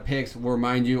you a lot of picks. We'll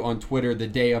remind you on Twitter the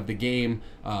day of the game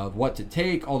of what to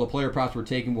take. All the player props we're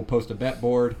taking. We'll post a bet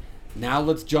board. Now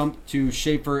let's jump to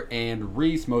Schaefer and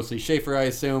Reese, mostly Schaefer, I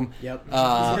assume. Yep.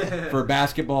 For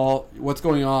basketball, what's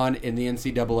going on in the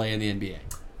NCAA and the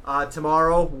NBA?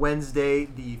 Tomorrow, Wednesday,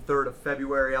 the 3rd of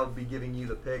February, I'll be giving you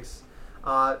the picks.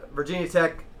 Virginia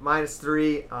Tech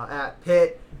 -3 at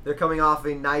Pitt. They're coming off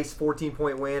a nice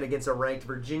 14-point win against a ranked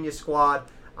Virginia squad.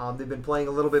 They've been playing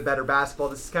a little bit better basketball.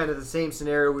 This is kind of the same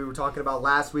scenario we were talking about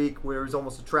last week where it was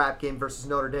almost a trap game versus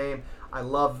Notre Dame. I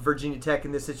love Virginia Tech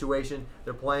in this situation.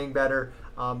 They're playing better.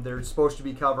 They're supposed to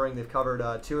be covering. They've covered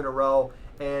 2 in a row.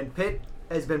 And Pitt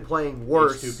has been playing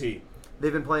worse. H2P.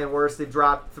 They've been playing worse. They've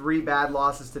dropped 3 bad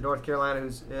losses to North Carolina,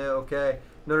 who's okay.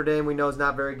 Notre Dame, we know, is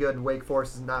not very good, and Wake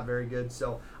Forest is not very good.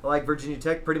 So I like Virginia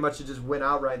Tech pretty much to just win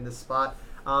outright in this spot.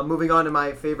 Moving on to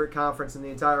my favorite conference in the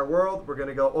entire world, we're going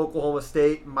to go Oklahoma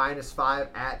State -5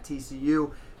 at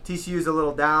TCU. TCU's a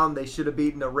little down. They should have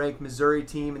beaten a ranked Missouri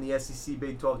team in the SEC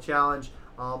Big 12 Challenge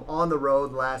on the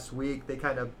road last week. They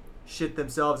kind of shit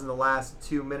themselves in the last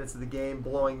 2 minutes of the game,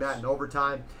 blowing that in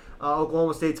overtime.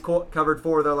 Oklahoma State's covered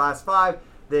 4 of their last 5.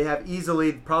 They have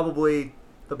easily probably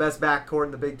the best backcourt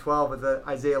in the Big 12 with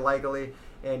Isaiah Likely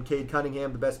and Cade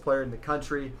Cunningham, the best player in the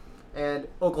country. And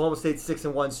Oklahoma State's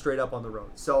 6-1 straight up on the road.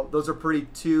 So those are pretty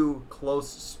 2 close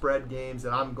spread games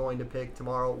that I'm going to pick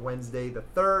tomorrow, Wednesday the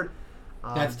 3rd.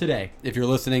 That's today. If you're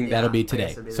listening, that'll be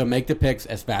today. So make the picks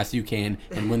as fast as you can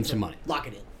and win some money. Lock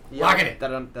it in. Yeah. Lock it in.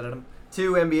 Da-dum.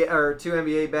 Two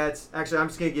NBA bets. Actually, I'm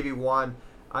just gonna give you one.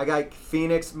 I got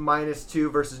Phoenix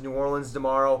 -2 versus New Orleans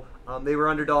tomorrow. They were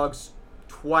underdogs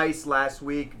twice last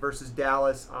week versus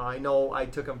Dallas. I know I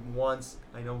took them once.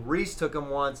 I know Reese took them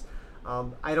once.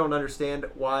 I don't understand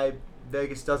why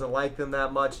Vegas doesn't like them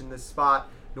that much in this spot.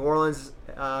 New Orleans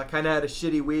kind of had a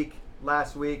shitty week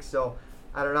last week, so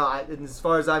I don't know. As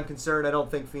far as I'm concerned, I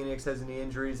don't think Phoenix has any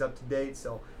injuries up to date.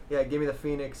 So, yeah, give me the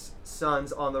Phoenix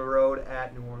Suns on the road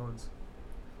at New Orleans.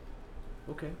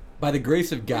 Okay. By the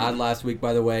grace of God, last week,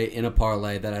 by the way, in a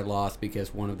parlay that I lost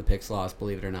because one of the picks lost,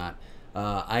 believe it or not,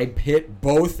 I hit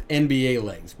both NBA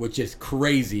legs, which is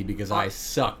crazy because I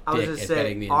suck dick at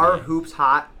betting the NBA. Our Hoops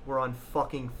Hot were on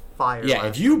fucking fire. Yeah,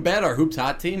 if you bet our Hoops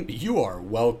Hot team, you are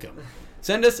welcome.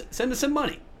 Send us some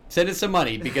money. Send us some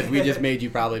money because we just made you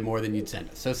probably more than you'd send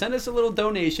us. So send us a little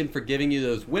donation for giving you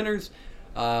those winners.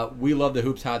 We love the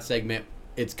Hoops Hot segment.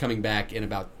 It's coming back in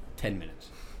about 10 minutes.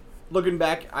 Looking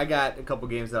back, I got a couple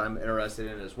games that I'm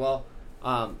interested in as well.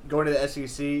 Going to the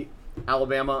SEC,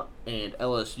 Alabama and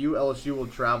LSU. LSU will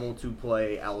travel to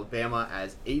play Alabama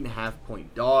as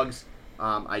 8.5-point dogs.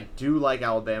 I do like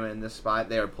Alabama in this spot.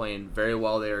 They are playing very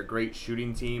well. They are a great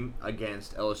shooting team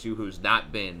against LSU, who's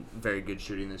not been very good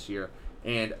shooting this year.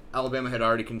 And Alabama had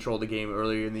already controlled the game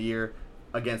earlier in the year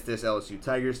against this LSU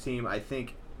Tigers team. I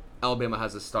think Alabama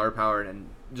has the star power and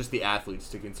just the athletes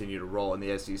to continue to roll in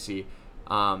the SEC.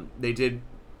 They did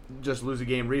just lose a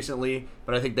game recently,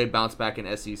 but I think they bounce back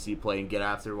in SEC play and get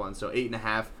after one. So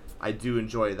 8.5, I do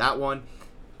enjoy that one.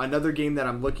 Another game that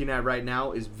I'm looking at right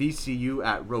now is VCU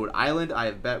at Rhode Island. I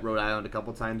have bet Rhode Island a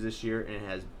couple times this year, and it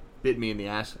has bit me in the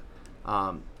ass.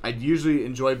 I usually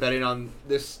enjoy betting on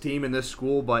this team and this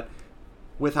school, but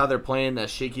with how they're playing, as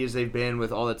shaky as they've been,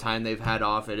 with all the time they've had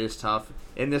off, it is tough.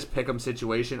 In this pick'em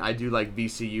situation, I do like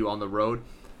VCU on the road.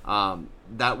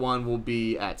 That one will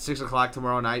be at 6 o'clock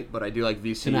tomorrow night, but I do like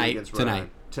VCU against Rhode Island.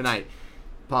 Tonight.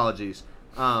 Apologies.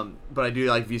 But I do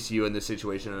like VCU in this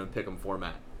situation in a pick'em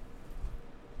format.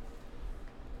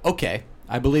 Okay.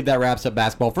 I believe that wraps up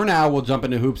basketball. For now, we'll jump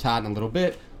into Hoops Hot in a little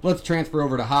bit. Let's transfer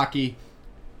over to hockey.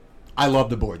 I love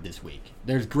the board this week.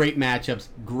 There's great matchups,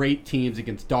 great teams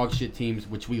against dog shit teams,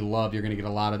 which we love. You're going to get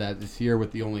a lot of that this year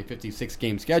with the only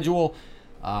 56-game schedule,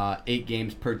 8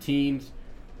 games per team.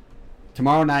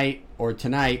 Tomorrow night, or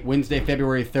tonight, Wednesday,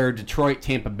 February 3rd, Detroit,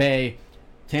 Tampa Bay.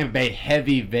 Tampa Bay,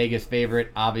 heavy Vegas favorite,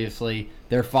 obviously.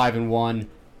 They're 5-1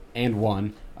 and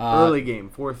 1. Early game,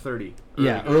 4:30.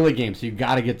 Early game, so you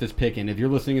got to get this pick in. If you're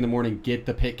listening in the morning, get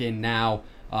the pick in now.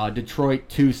 Detroit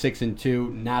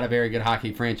 2-6-2, not a very good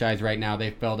hockey franchise right now.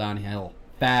 They fell downhill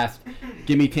fast.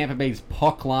 Give me Tampa Bay's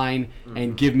puck line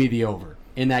and give me the over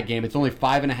in that game. It's only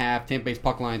 5.5. Tampa Bay's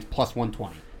puck line's plus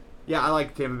 120. Yeah, I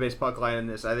like Tampa Bay's puck line in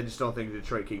this. I just don't think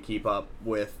Detroit can keep up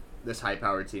with this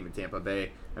high-powered team in Tampa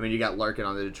Bay. I mean, you got Larkin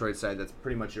on the Detroit side. That's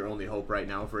pretty much your only hope right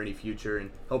now for any future,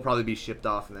 and he'll probably be shipped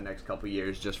off in the next couple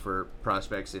years just for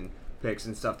prospects and picks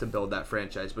and stuff to build that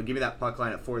franchise. But give me that puck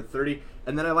line at 4:30,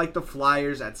 and then I like the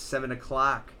Flyers at 7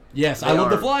 o'clock. Yes, I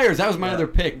love the Flyers. That was my other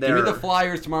pick. Give me the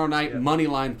Flyers tomorrow night, money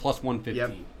line plus 150.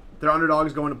 Yep. They're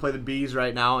underdogs going to play the Bees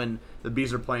right now, and the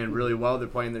Bees are playing really well. They're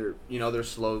playing their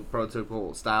slow,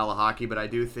 prototypical style of hockey, but I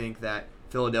do think that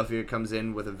Philadelphia comes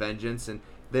in with a vengeance, and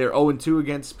they're 0-2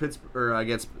 against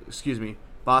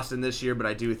Boston this year, but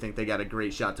I do think they got a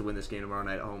great shot to win this game tomorrow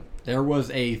night at home. There was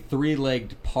a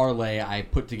 3-legged parlay I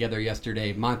put together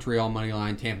yesterday. Montreal money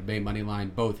line, Tampa Bay money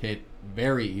line, both hit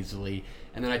very easily.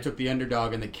 And then I took the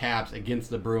underdog and the Caps against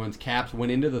the Bruins. Caps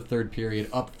went into the third period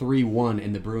up 3-1,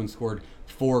 and the Bruins scored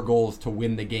 4 goals to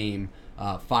win the game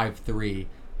 5-3,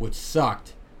 which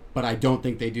sucked. But I don't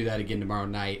think they do that again tomorrow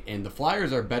night. And the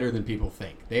Flyers are better than people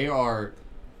think. They are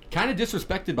kind of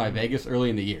disrespected by Vegas early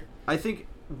in the year. I think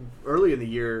early in the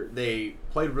year they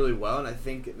played really well, and I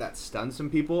think that stunned some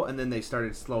people, and then they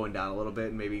started slowing down a little bit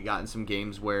and maybe got in some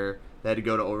games where they had to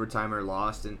go to overtime or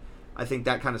lost, and I think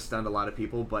that kind of stunned a lot of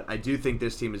people. But I do think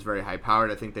this team is very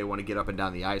high-powered. I think they want to get up and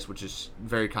down the ice, which is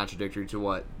very contradictory to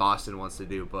what Boston wants to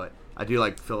do, but I do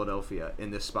like Philadelphia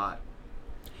in this spot.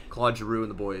 Claude Giroux and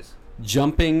the boys.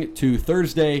 Jumping to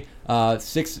Thursday,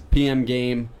 6 p.m.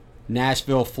 game,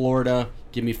 Nashville, Florida.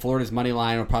 Give me Florida's money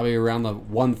line, or probably around the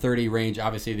 130 range.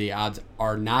 Obviously, the odds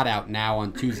are not out now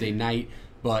on Tuesday night,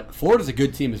 but Florida's a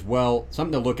good team as well.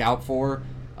 Something to look out for.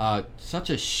 Such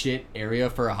a shit area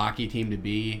for a hockey team to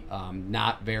be.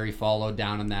 Not very followed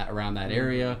down in that around that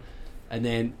area. And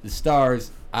then the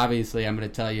Stars, obviously, I'm going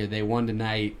to tell you, they won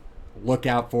tonight. Look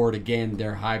out for it again.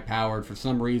 They're high-powered. For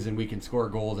some reason, we can score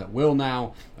goals at will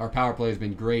now. Our power play has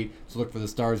been great. So look for the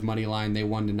Stars money line. They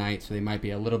won tonight, so they might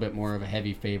be a little bit more of a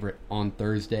heavy favorite on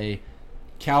Thursday.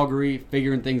 Calgary,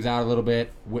 figuring things out a little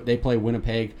bit. They play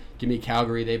Winnipeg. Give me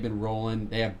Calgary. They've been rolling.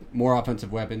 They have more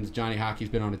offensive weapons. Johnny Hockey's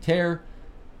been on a tear.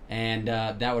 And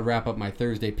that would wrap up my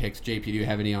Thursday picks. JP, do you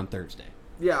have any on Thursday?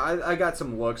 Yeah, I got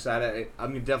some looks at it.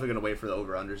 I'm definitely going to wait for the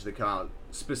over-unders to come out,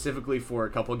 specifically for a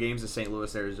couple games, the St.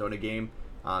 Louis-Arizona game.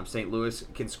 St. Louis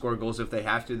can score goals if they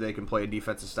have to. They can play a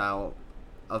defensive style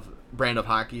of brand of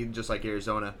hockey, just like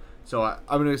Arizona. So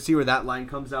I'm going to see where that line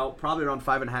comes out, probably around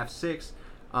 5.5, 6,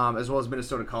 as well as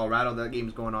Minnesota-Colorado. That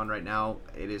game's going on right now.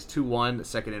 It is 2-1, the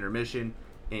second intermission,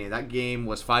 and that game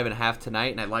was 5.5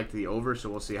 tonight, and I liked the over, so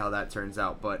we'll see how that turns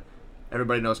out. But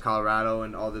everybody knows Colorado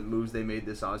and all the moves they made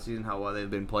this offseason, how well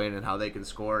they've been playing and how they can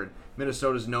score. And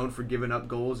Minnesota's known for giving up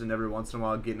goals and every once in a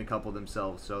while getting a couple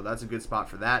themselves. So that's a good spot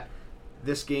for that.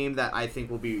 This game that I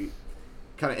think will be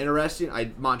kind of interesting,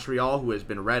 Montreal, who has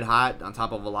been red hot on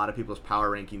top of a lot of people's power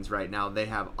rankings right now, they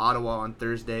have Ottawa on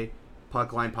Thursday.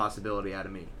 Puck line possibility out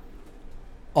of me.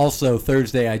 Also,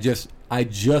 Thursday, I just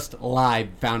live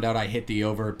found out I hit the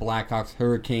over. Blackhawks,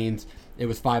 Hurricanes. It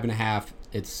was 5.5.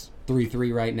 It's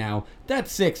 3-3 right now.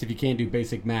 That's 6 if you can't do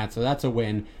basic math, so that's a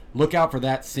win. Look out for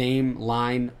that same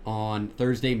line on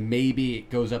Thursday. Maybe it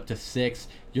goes up to 6.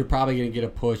 You're probably going to get a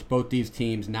push. Both these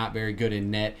teams not very good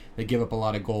in net. They give up a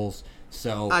lot of goals.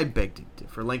 So I beg to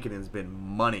differ. Lincoln has been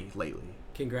money lately.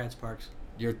 Congrats, Parks.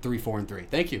 You're 3-4-3.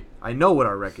 Thank you. I know what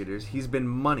our record is. He's been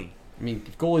money. I mean,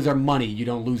 if goalies are money, you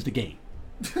don't lose the game.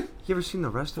 You ever seen the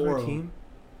rest of our team?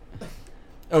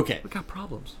 Okay. We got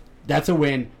problems. That's a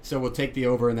win, so we'll take the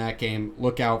over in that game.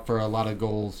 Look out for a lot of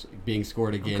goals being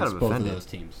scored against both of those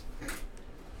teams.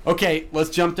 Okay,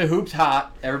 let's jump to Hoops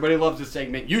Hot. Everybody loves this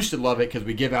segment. You should love it because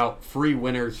we give out free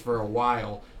winners for a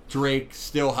while. Drake,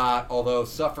 still hot, although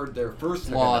suffered their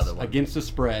first loss against the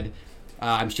spread.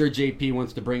 I'm sure JP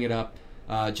wants to bring it up.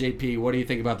 JP, what do you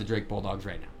think about the Drake Bulldogs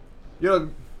right now? You know,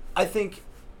 I think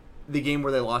the game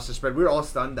where they lost the spread, we were all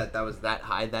stunned that was that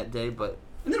high that day, but...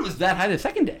 And then it was that high the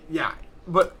second day. Yeah,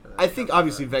 but I think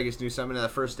obviously Vegas knew something. The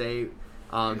first day,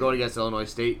 going against Illinois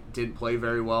State, didn't play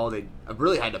very well. They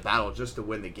really had to battle just to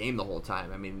win the game the whole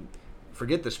time. I mean,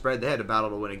 forget the spread. They had to battle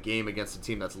to win a game against a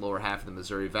team that's lower half of the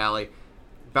Missouri Valley.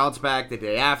 Bounce back the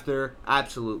day after,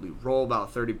 absolutely roll,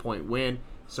 about a 30-point win.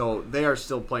 So they are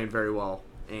still playing very well,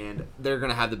 and they're going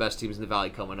to have the best teams in the Valley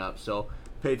coming up. So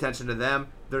pay attention to them.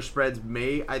 Their spreads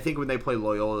I think when they play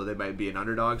Loyola, they might be an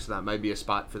underdog, so that might be a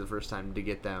spot for the first time to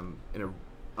get them in an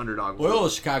underdog. Loyola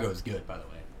Chicago is good, by the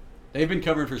way. They've been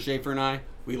covering for Schaefer and I.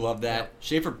 We love that. Yep.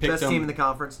 Schaefer picked best them. team in the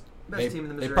conference. Best team in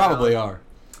the Missouri They probably Valley.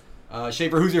 are.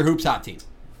 Schaefer, who's your Hoops Hot team?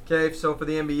 Okay, so for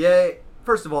the NBA,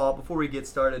 first of all, before we get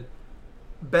started,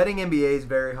 betting NBA is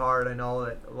very hard. I know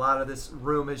that a lot of this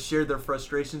room has shared their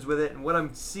frustrations with it, and what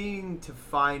I'm seeing to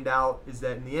find out is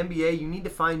that in the NBA, you need to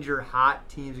find your hot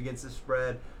teams against the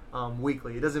spread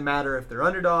weekly. It doesn't matter if they're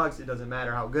underdogs. It doesn't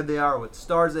matter how good they are, what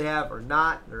stars they have or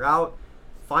not. They're out.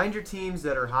 Find your teams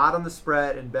that are hot on the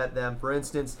spread and bet them. For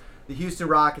instance, the Houston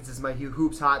Rockets is my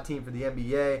Hoops Hot team for the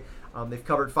NBA. They've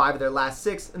covered 5 of their last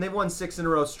 6, and they've won 6 in a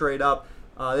row straight up.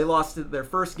 They lost their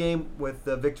first game with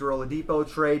the Victor Oladipo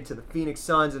trade to the Phoenix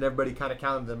Suns, and everybody kind of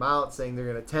counted them out, saying they're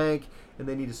going to tank and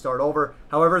they need to start over.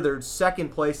 However, they're second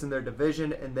place in their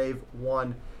division, and they've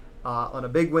won on a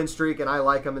big win streak, and I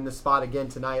like them in this spot again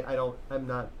tonight. I'm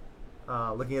not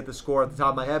looking at the score at the top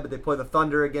of my head, but they play the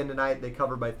Thunder again tonight. They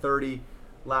covered by 30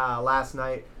 last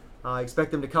night. I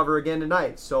expect them to cover again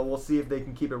tonight, so we'll see if they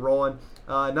can keep it rolling.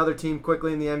 Another team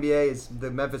quickly in the NBA is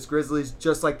the Memphis Grizzlies,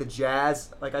 just like the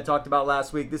Jazz, like I talked about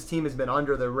last week. This team has been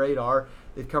under the radar.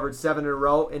 They've covered 7 in a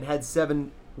row and had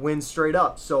 7 wins straight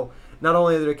up. So not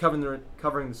only are they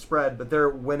covering the spread, but they're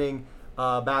winning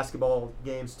basketball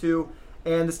games too.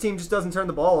 And this team just doesn't turn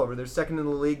the ball over. They're second in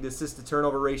the league, the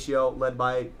assist-to-turnover ratio, led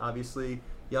by, obviously,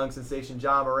 young sensation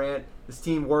Ja Morant. This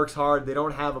team works hard. They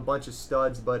don't have a bunch of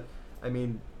studs, but, I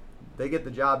mean, they get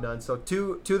the job done. So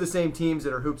two of the same teams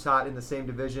that are Hoops Hot in the same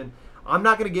division. I'm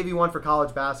not going to give you one for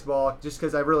college basketball just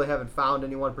because I really haven't found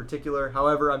anyone particular.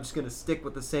 However, I'm just going to stick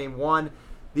with the same one.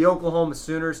 The Oklahoma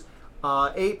Sooners.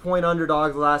 8-point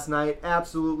underdogs last night.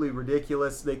 Absolutely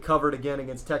ridiculous. They covered again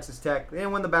against Texas Tech. They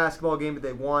didn't win the basketball game, but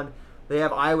they won. They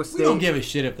have Iowa State. We don't give a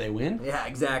shit if they win. Yeah,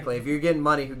 exactly. If you're getting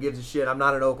money, who gives a shit? I'm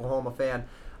not an Oklahoma fan.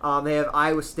 They have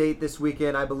Iowa State this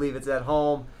weekend. I believe it's at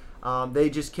home. They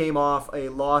just came off a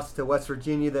loss to West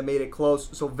Virginia that made it close.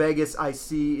 So Vegas, I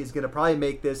see, is going to probably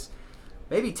make this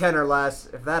maybe 10 or less.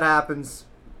 If that happens,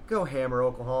 go hammer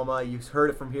Oklahoma. You heard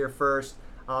it from here first.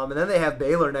 And then they have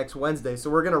Baylor next Wednesday. So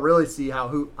we're going to really see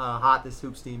how hot this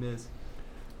Hoops team is.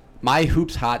 My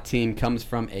Hoops hot team comes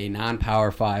from a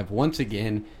non-Power 5. Once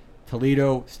again,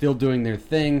 Toledo still doing their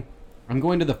thing. I'm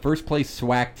going to the first place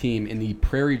SWAC team in the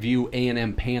Prairie View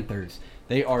A&M Panthers.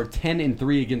 They are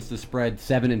 10-3 against the spread,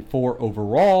 7-4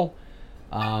 overall.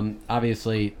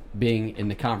 Obviously, being in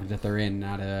the conference that they're in,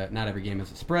 not every game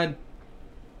is a spread.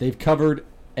 They've covered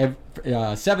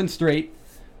 7 straight.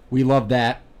 We love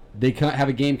that. They have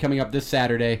a game coming up this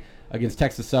Saturday against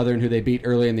Texas Southern, who they beat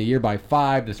early in the year by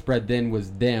 5. The spread then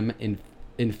was them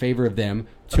in favor of them,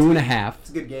 2.5. It's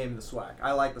a good game in the SWAC.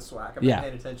 I like the SWAC. I've been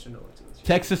paying attention to it too.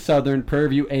 Texas Southern, Prairie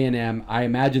View A&M. I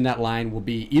imagine that line will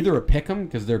be either a pick 'em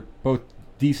because they're both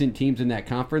decent teams in that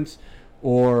conference,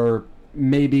 or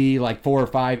maybe like 4 or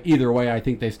 5. Either way, I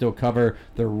think they still cover.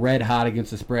 They're red hot against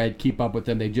the spread. Keep up with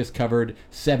them. They just covered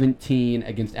 17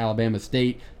 against Alabama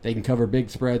State. They can cover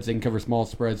big spreads. They can cover small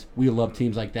spreads. We love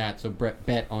teams like that, so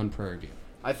bet on Prairie View.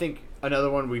 I think another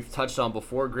one we've touched on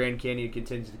before, Grand Canyon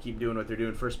continues to keep doing what they're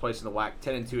doing. First place in the WAC,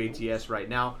 10-2 ATS right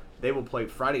now. They will play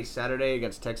Friday, Saturday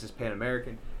against Texas Pan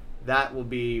American. That will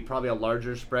be probably a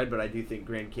larger spread, but I do think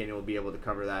Grand Canyon will be able to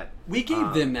cover that. We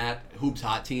gave them that Hoops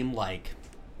Hot team like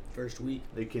First week.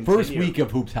 They continue, first week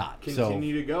of Hoops Hot.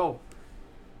 Continue to go.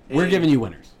 We're giving you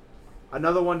winners.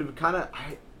 Another one to kind of,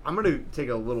 I'm going to take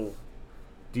a little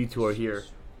detour here.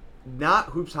 Not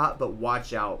Hoops Hot, but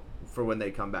watch out for when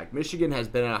they come back. Michigan has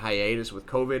been on a hiatus with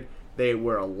COVID. They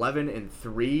were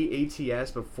 11-3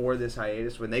 ATS before this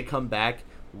hiatus. When they come back,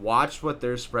 watch what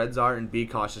their spreads are and be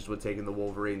cautious with taking the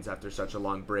Wolverines after such a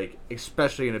long break,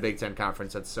 especially in a Big Ten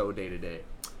conference that's so day-to-day.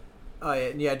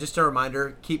 Yeah, just a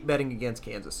reminder, keep betting against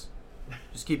Kansas.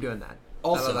 Just keep doing that.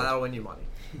 Also, that'll win you money.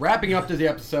 Wrapping up to the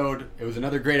episode, it was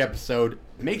another great episode.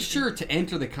 Make sure to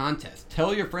enter the contest.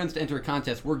 Tell your friends to enter a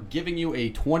contest. We're giving you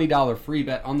a $20 free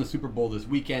bet on the Super Bowl this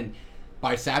weekend.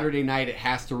 By Saturday night, it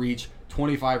has to reach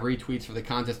 25 retweets for the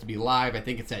contest to be live. I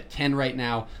think it's at 10 right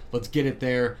now. Let's get it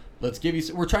there.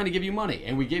 We're trying to give you money,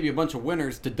 and we gave you a bunch of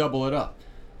winners to double it up.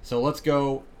 So let's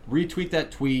go retweet that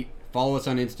tweet, follow us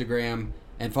on Instagram,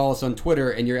 and follow us on Twitter,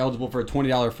 and you're eligible for a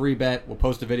 $20 free bet. We'll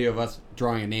post a video of us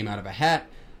drawing a name out of a hat.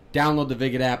 Download the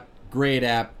Viget app. Great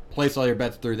app. Place all your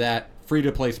bets through that.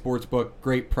 Free-to-play sportsbook.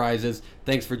 Great prizes.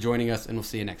 Thanks for joining us, and we'll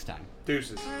see you next time.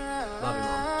 Deuces. Love you,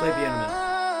 Mom. Play piano, man.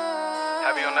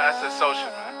 Happy on the Asset Social,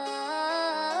 man.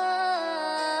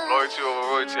 Loyalty over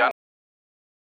royalty.